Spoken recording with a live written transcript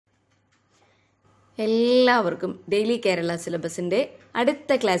എല്ലാവർക്കും ഡെയിലി കേരള സിലബസിൻ്റെ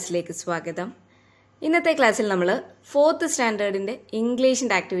അടുത്ത ക്ലാസ്സിലേക്ക് സ്വാഗതം. ഇന്നത്തെ ക്ലാസ്സിൽ നമ്മൾ 4th സ്റ്റാൻഡേർഡിൻ്റെ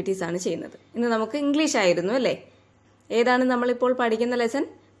ഇംഗ്ലീഷിൻ്റെ ആക്ടിവിറ്റീസ് ആണ് ചെയ്യുന്നത്. ഇന്ന് നമുക്ക് ഇംഗ്ലീഷ് ആയിരുന്നു അല്ലേ? ഏതാണ് നമ്മളിപ്പോൾ പഠിക്കുന്ന lesson?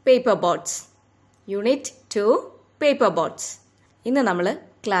 Paper boats. Unit 2 paper boats. ഇന്ന് നമ്മൾ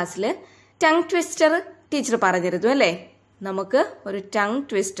ക്ലാസ്സിൽ ടങ് ട്വിസ്റ്റർ ടീച്ചർ പറഞ്ഞിരുന്നു അല്ലേ? നമുക്ക് ഒരു ടങ്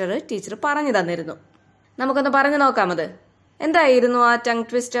ട്വിസ്റ്റർ ടീച്ചർ പറഞ്ഞു തന്നിരുന്നു. നമുക്കൊന്ന് പറഞ്ഞു നോക്കാം. അത് എന്തായിരുന്നു ആ tongue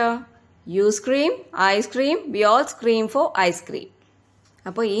twister? You scream, I scream, we all scream for ice cream.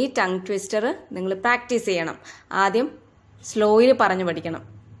 അപ്പോൾ ഈ ടങ് ട്വിസ്റ്റർ നിങ്ങൾ പ്രാക്ടീസ് ചെയ്യണം. ആദ്യം സ്ലോയിൽ പറഞ്ഞു പഠിക്കണം,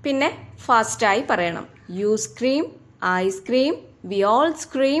 പിന്നെ ഫാസ്റ്റായി പറയണം. U scream, I scream, we all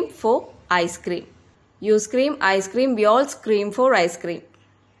scream four ice cream. U scream, I scream, we all scream four ice cream.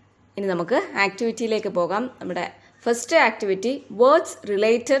 ഇനി നമുക്ക് ആക്ടിവിറ്റിയിലേക്ക് പോകാം. നമ്മുടെ first activity words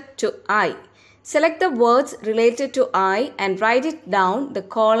related to I. Select the words related to I and write it down the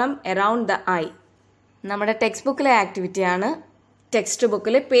column around the I. നമ്മുടെ text ബുക്കിലെ ആക്ടിവിറ്റിയാണ്. Text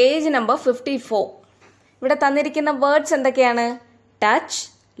ബുക്കിൽ page number 54. ഇവിടെ തന്നിരിക്കുന്ന words എന്തൊക്കെയാണ്? Touch,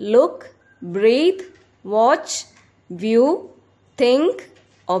 look, breath, watch, view, think,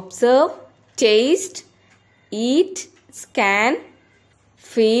 observe, taste, eat, scan,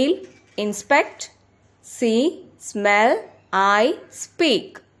 feel, inspect, see, smell, I,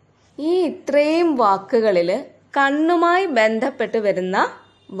 speak. ഈ ഇത്രയും വാക്കുകളിൽ കണ്ണുമായി ബന്ധപ്പെട്ട് വരുന്ന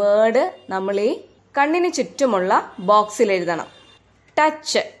വേർഡ് നമ്മൾ ഈ കണ്ണിന് ചുറ്റുമുള്ള ബോക്സിൽ എഴുതണം.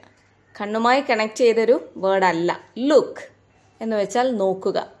 ടച്ച് കണ്ണുമായി കണക്ട് ചെയ്തൊരു വേർഡ് അല്ല. ലുക്ക് എന്ന് വെച്ചാൽ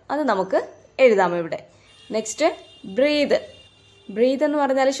നോക്കുക, അത് നമുക്ക് എഴുതാം ഇവിടെ. Next breath. ബ്രീത് എന്ന്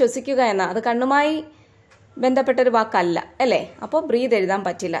പറഞ്ഞാൽ ശ്വസിക്കുക എന്ന, അത് കണ്ണുമായി ബന്ധപ്പെട്ടൊരു വാക്കല്ല അല്ലേ? അപ്പോൾ ബ്രീത് എഴുതാൻ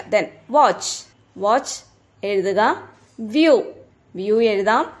പറ്റില്ല. ദെൻ വാച്ച്, വാച്ച് എഴുതുക. വ്യൂ, വ്യൂ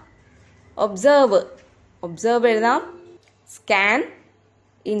എഴുതാം. ഒബ്സർവ്, ഒബ്സർവ് എഴുതാം. Scan,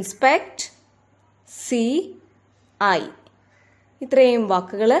 inspect, see, I. ഇത്രയും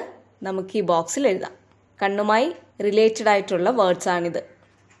വാക്കുകൾ നമുക്ക് ഈ ബോക്സിൽ എഴുതാം. കണ്ണുമായി റിലേറ്റഡ് ആയിട്ടുള്ള വേർഡ്സ് ആണിത്.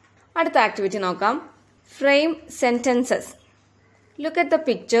 അടുത്ത ആക്ടിവിറ്റി നോക്കാം. Frame sentences. Look at the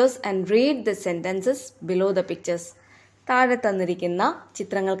pictures and read the sentences below the pictures. താഴെ തന്നിരിക്കുന്ന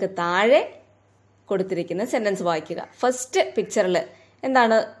ചിത്രങ്ങൾക്ക് താഴെ കൊടുത്തിരിക്കുന്ന സെൻറ്റൻസ് വായിക്കുക. ഫസ്റ്റ് പിക്ചറിൽ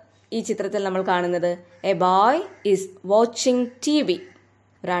എന്താണ് ഈ ചിത്രത്തിൽ നമ്മൾ കാണുന്നത്? A boy is watching TV.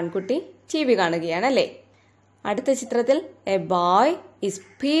 ഒരു ആൺകുട്ടി TV കാണുകയാണ് അല്ലേ? അടുത്ത ചിത്രത്തിൽ A boy is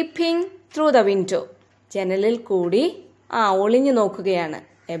peeping through the window. ജനലിൽ കൂടി ഒളിഞ്ഞു നോക്കുകയാണ്.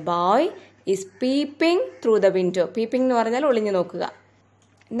 A boy is peeping through the window. Peeping എന്ന് പറഞ്ഞാൽ ഒളിഞ്ഞു നോക്കുക.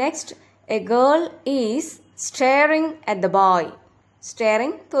 Next A girl is steering at the boy.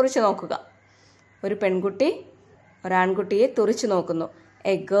 Steering തുറിച്ചു നോക്കുക. ഒരു പെൺകുട്ടി ഒരാൺകുട്ടിയെ തുറിച്ചു നോക്കുന്നു.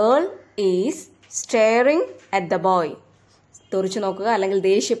 A girl is steering at the boy. തുറിച്ചു നോക്കുക അല്ലെങ്കിൽ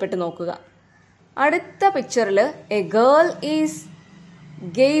ദേഷ്യപ്പെട്ട് നോക്കുക. അടുത്ത പിക്ചറിൽ A girl is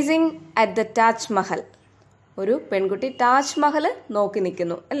gazing at the Taj Mahal. ഒരു പെൺകുട്ടി താജ്മഹൽ നോക്കി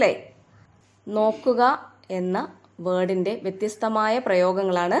നിൽക്കുന്നു അല്ലേ? നോക്കുക എന്ന വേർഡിൻ്റെ വ്യത്യസ്തമായ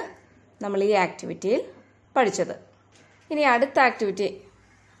പ്രയോഗങ്ങളാണ് നമ്മൾ ഈ ആക്ടിവിറ്റിയിൽ പഠിച്ചത്. ഇനി അടുത്ത ആക്ടിവിറ്റി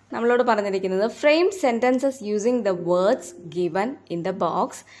നമ്മളോട് പറഞ്ഞിരിക്കുന്നത് frame sentences using the words given in the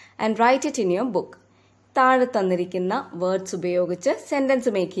box and right it in your book. താഴെ തന്നിരിക്കുന്ന വേർഡ്സ് ഉപയോഗിച്ച്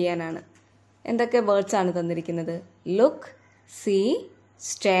സെൻറ്റൻസ് മേക്ക് ചെയ്യാനാണ്. എന്തൊക്കെ വേർഡ്സ് ആണ് തന്നിരിക്കുന്നത്? Look, see,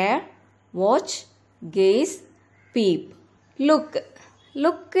 stair, watch, guys, peep. Look.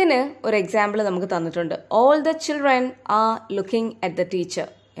 ലുക്കിന് ഒരു എക്സാമ്പിൾ നമുക്ക് തന്നിട്ടുണ്ട്. All the children are looking at the teacher.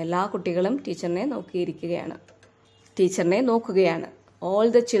 എല്ലാ കുട്ടികളും ടീച്ചറിനെ നോക്കുകയാണ്. All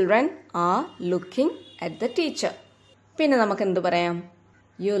the children are looking at the teacher. പിന്നെ നമുക്ക് എന്ത് പറയാം?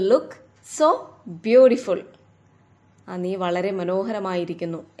 You look so beautiful. നീ വളരെ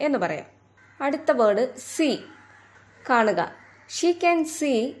മനോഹരമായിരിക്കുന്നു എന്ന് പറയാം. അടുത്ത വേർഡ് see. കാണുക. She can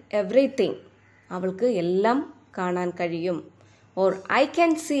see everything. അവൾക്ക് എല്ലാം കാണാൻ കഴിയും. Or I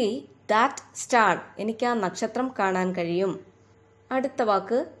can see that star. എനിക്ക് ആ നക്ഷത്രം കാണാൻ കഴിയും. അടുത്ത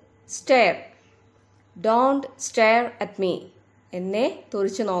വാക്ക് stare. Don't stare at me. എന്നെ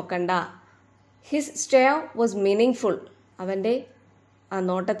തുറിച്ചു നോക്കണ്ട. His stair was meaningful. അവൻ്റെ ആ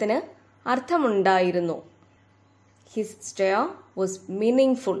നോട്ടത്തിന് അർത്ഥമുണ്ടായിരുന്നു. His stair was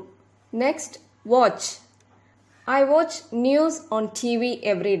meaningful. Next watch. I watch news on TV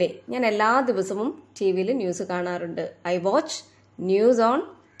every day. ഞാൻ എല്ലാ ദിവസവും TV ന്യൂസ് കാണാറുണ്ട്. I watch news on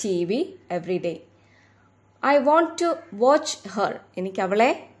TV every day. I want to watch Har. എനിക്ക് അവളെ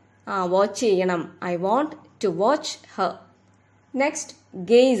വാച്ച് ചെയ്യണം. I want to watch Har. Next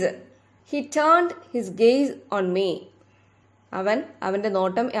guys. He turned his guys on me. അവൻ്റെ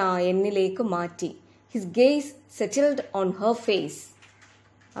നോട്ടം എന്നിലേക്ക് മാറ്റി. His guys settled on her face.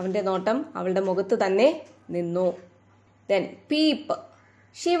 അവൻ്റെ നോട്ടം അവളുടെ മുഖത്ത് തന്നെ നിന്നു. Then peep.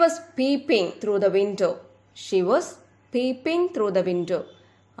 She was peeping through the window. She was peeping through the window.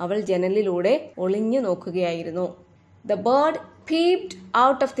 അവൾ ജനലിലൂടെ ഒളിഞ്ഞു നോക്കുകയായിരുന്നു. The bird peeped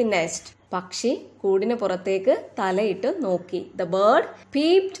out of the nest. പക്ഷി കൂടിന് പുറത്തേക്ക് തലയിട്ട് നോക്കി. The bird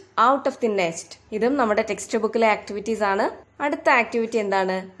peeped out of the nest. ഇതും നമ്മുടെ ടെക്സ്റ്റ് ബുക്കിലെ ആക്ടിവിറ്റീസ് ആണ്. അടുത്ത ആക്ടിവിറ്റി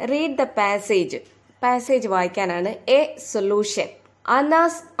എന്താണ്? Read the passage. പാസേജ് വായിക്കാനാണ്. A solution.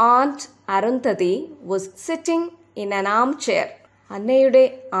 Anna's aunt Arundhati was sitting in an armchair. അന്നയുടെ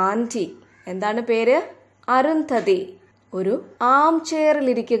ആന്റി, എന്താണ് പേര്? അരുന്ധതി, ഒരു ആം ചെയറിൽ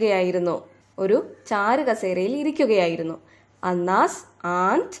ഇരിക്കുകയായിരുന്നു, ഒരു ചാരു കസേരയിൽ ഇരിക്കുകയായിരുന്നു. Anna's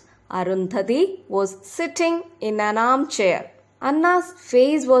aunt Arundhati was sitting in an armchair. Anna's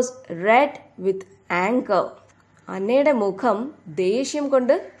face was red with anger. അന്നയുടെ മുഖം ദേഷ്യം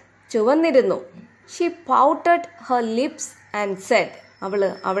കൊണ്ട് ചുവന്നിരുന്നു. She pouted her lips and said, അവള്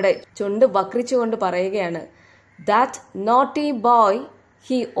അവിടെ ചുണ്ട് വക്രിച്ചുകൊണ്ട് പറയുകയാണ്, That naughty boy,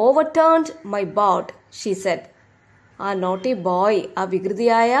 he overturned my boat, she said. ആ നോട്ടി ബോയ്, ആ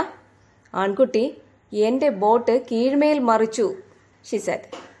വികൃതിയായ ആൺകുട്ടി എൻ്റെ ബോട്ട് കീഴ്മേൽ മറിച്ചു, she said.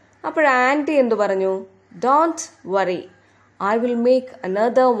 അപ്പോൾ ആൻറ്റി എന്തു പറഞ്ഞു? Don't worry, I will make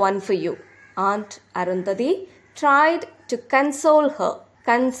another one for you. Aunt Arundhati tried to console her.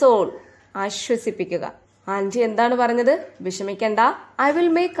 Console, ആശ്വസിപ്പിക്കുക. Anti എന്താണ് പറഞ്ഞത്? വിഷമിക്കണ്ട, I will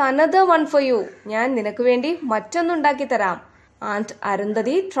make another one for you. ഞാൻ നിനക്ക് വേണ്ടി മറ്റൊന്നുണ്ടാക്കി തരാം. And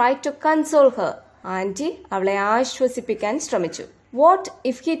Arundhati try to console Har. Anti അവളെ ആശ്വസിപ്പിക്കാൻ ശ്രമിച്ചു. What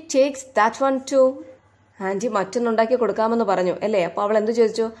if he takes that one two? Anti മറ്റൊന്നുണ്ടാക്കി കൊടുക്കാമെന്ന് പറഞ്ഞു അല്ലേ? അപ്പൊ അവൾ എന്ത്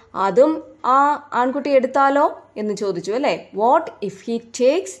ചോദിച്ചു? അതും ആ ആൺകുട്ടി എടുത്താലോ എന്ന് ചോദിച്ചു അല്ലേ? What if he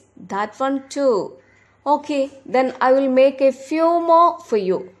takes that one two? Okay, then I will make A few more for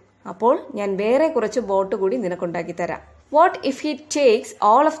you. അപ്പോൾ ഞാൻ വേറെ കുറച്ച് ബോട്ട് കൂടി നിനക്കുണ്ടാക്കി തരാം. What if he takes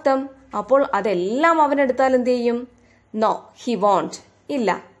all of them? അപ്പോൾ അതെല്ലാം അവൻ എടുത്താൽ എന്ത് ചെയ്യും? No, he won't. ഇല്ല,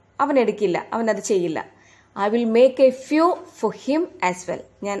 അവൻ എടുക്കില്ല, അവൻ അത് ചെയ്യില്ല. I will make A few for him as well.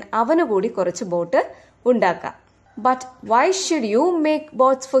 ഞാൻ അവന് കൂടി കുറച്ച് ബോട്ട് ഉണ്ടാക്കാം. But why should you make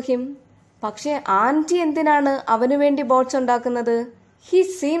boats for him? പക്ഷേ ആൻറ്റി എന്തിനാണ് അവന് വേണ്ടി ബോട്ട്സ് ഉണ്ടാക്കുന്നത്? He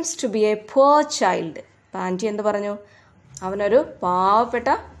seems to B A poor child. Anti എന്ത് പറഞ്ഞു? അവനൊരു പാവപ്പെട്ട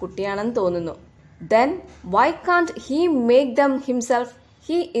കുട്ടിയാണെന്ന് തോന്നുന്നു. Then Y can't he make them himself?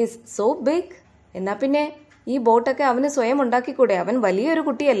 He is so big. എന്നാ പിന്നെ ഈ ബോട്ടൊക്കെ അവന് സ്വയം ഉണ്ടാക്കിക്കൂടെ? അവൻ വലിയൊരു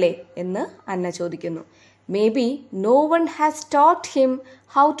കുട്ടിയല്ലേ എന്ന് അന്ന ചോദിക്കുന്നു. May be no one has taught him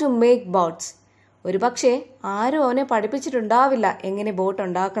how to make boats. ഒരു പക്ഷേ ആരും അവനെ പഠിപ്പിച്ചിട്ടുണ്ടാവില്ല എങ്ങനെ ബോട്ട്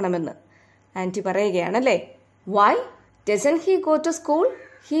ഉണ്ടാക്കണമെന്ന് anti പറയുകയാണല്ലേ. Y doesn't he go to school?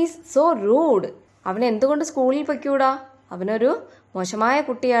 He's so rude. അവൻ എന്തുകൊണ്ട് സ്കൂളിൽ പൊയ്ക്കൂടാ? അവനൊരു മോശമായ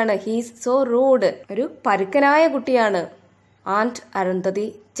കുട്ടിയാണ്. ഹീസ് സോ റൂഡ്, ഒരു പരുക്കനായ കുട്ടിയാണ്. And Arundhati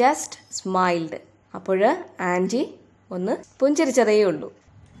just smiled. അപ്പോൾ ആൻറ്റി ഒന്ന് പുഞ്ചിരിച്ചതേ ഉള്ളൂ.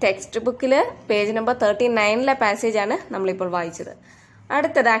 ടെക്സ്റ്റ് ബുക്കിൽ പേജ് നമ്പർ 39 പാസേജാണ് നമ്മളിപ്പോൾ വായിച്ചത്.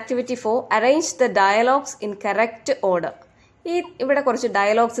 അടുത്തത് activity 4, arrange the dialogues in correct order. ഇവിടെ കുറച്ച്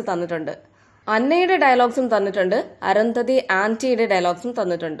ഡയലോഗ്സ് തന്നിട്ടുണ്ട്. അന്നയുടെ ഡയലോഗ്സും തന്നിട്ടുണ്ട്, അരുന്ധതി ആൻറ്റിയുടെ ഡയലോഗ്സും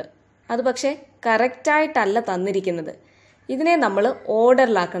തന്നിട്ടുണ്ട്. അത് പക്ഷേ കറക്റ്റായിട്ടല്ല തന്നിരിക്കുന്നത്. ഇതിനെ നമ്മൾ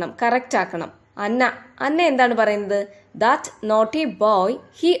ഓർഡറിലാക്കണം, കറക്റ്റ് ആക്കണം. അന്ന എന്താണ് പറയുന്നത്? That naughty boy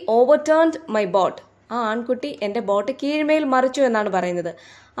he ഓവർടേൺഡ് my boat. ആ ആൺകുട്ടി എൻ്റെ ബോട്ട് കീഴ്മേൽ മറിച്ചു എന്നാണ് പറയുന്നത്.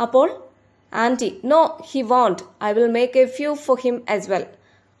 അപ്പോൾ anti, no he won't, I will make A few for him as well.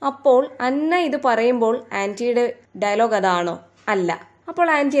 അപ്പോൾ അന്ന ഇത് പറയുമ്പോൾ ആൻറ്റിയുടെ ഡയലോഗ് അതാണോ? അല്ല. അപ്പോൾ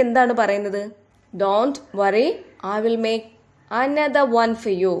ആൻറ്റി എന്താണ് പറയുന്നത്? Don't worry, I will make another one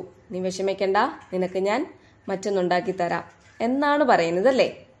for you. നീ വിഷമിക്കണ്ട, നിനക്ക് ഞാൻ മറ്റൊന്നുണ്ടാക്കി തരാം എന്നാണ് പറയുന്നത് അല്ലേ?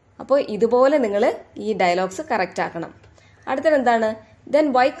 അപ്പോൾ ഇതുപോലെ നിങ്ങൾ ഈ ഡയലോഗ്സ് കറക്റ്റ് ആക്കണം. അടുത്തത് എന്താണ്? Then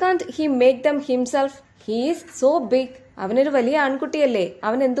Y can't he make them himself? He is so big. അവനൊരു വലിയ ആൺകുട്ടിയല്ലേ,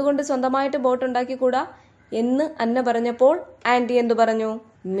 അവൻ എന്തുകൊണ്ട് സ്വന്തമായിട്ട് ബോട്ട് ഉണ്ടാക്കിക്കൂടാ എന്ന് അന്ന പറഞ്ഞപ്പോൾ ആൻറ്റി എന്തു പറഞ്ഞു?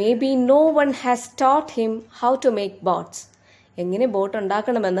 May be no one has taught him how to make boats. എങ്ങനെ ബോട്ട്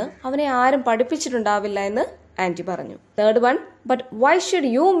ഉണ്ടാക്കണമെന്ന് അവനെ ആരും പഠിപ്പിച്ചിട്ടുണ്ടാവില്ല എന്ന് ആൻറ്റി പറഞ്ഞു. Third one, but why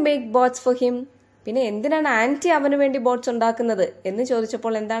should you make boats for him? പിന്നെ എന്തിനാണ് ആൻറ്റി അവന് വേണ്ടി ബോട്ട്സ് ഉണ്ടാക്കുന്നത് എന്ന്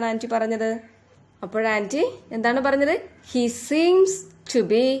ചോദിച്ചപ്പോൾ എന്താണ് ആൻറ്റി പറഞ്ഞത്? അപ്പോൾ ആൻറ്റി എന്താണ് പറഞ്ഞത്? He seems to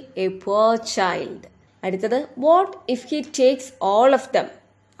B A poor child. അടുത്തത്, what if he takes all of them?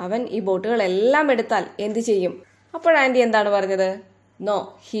 അവൻ ഈ ബോട്ടുകളെല്ലാം എടുത്താൽ എന്ത് ചെയ്യും? അപ്പോൾ ആൻറ്റി എന്താണ് പറഞ്ഞത്? No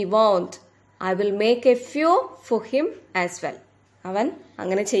he won't, I will make A few for him as well. അവൻ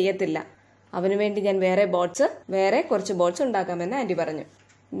അങ്ങനെ ചെയ്യത്തില്ല, അവന് വേണ്ടി ഞാൻ വേറെ കുറച്ച് ബോട്ട്സ് ഉണ്ടാക്കാമെന്ന് ആൻറ്റി പറഞ്ഞു.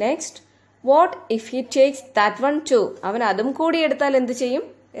 Next, what if he takes that one two? അവൻ അതും കൂടി എടുത്താൽ എന്ത് ചെയ്യും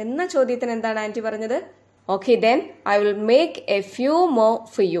എന്ന ചോദ്യത്തിന് എന്താണ് ആൻറ്റി പറഞ്ഞത്? Okay then I will make A few more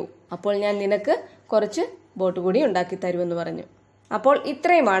for you. അപ്പോൾ ഞാൻ നിനക്ക് കുറച്ച് ബോട്ട് കൂടി ഉണ്ടാക്കി തരുമെന്ന് പറഞ്ഞു. അപ്പോൾ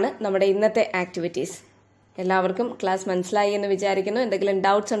ഇത്രയുമാണ് നമ്മുടെ ഇന്നത്തെ ആക്ടിവിറ്റീസ്. എല്ലാവർക്കും ക്ലാസ് മനസ്സിലായി എന്ന് വിചാരിക്കുന്നു. എന്തെങ്കിലും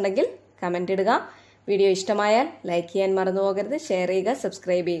ഡൗട്ട്സ് ഉണ്ടെങ്കിൽ കമൻ്റ് ഇടുക. വീഡിയോ ഇഷ്ടമായാൽ ലൈക്ക് ചെയ്യാൻ മറന്നു പോകരുത്. ഷെയർ ചെയ്യുക,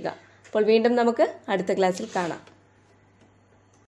 സബ്സ്ക്രൈബ് ചെയ്യുക. അപ്പോൾ വീണ്ടും നമുക്ക് അടുത്ത ക്ലാസ്സിൽ കാണാം.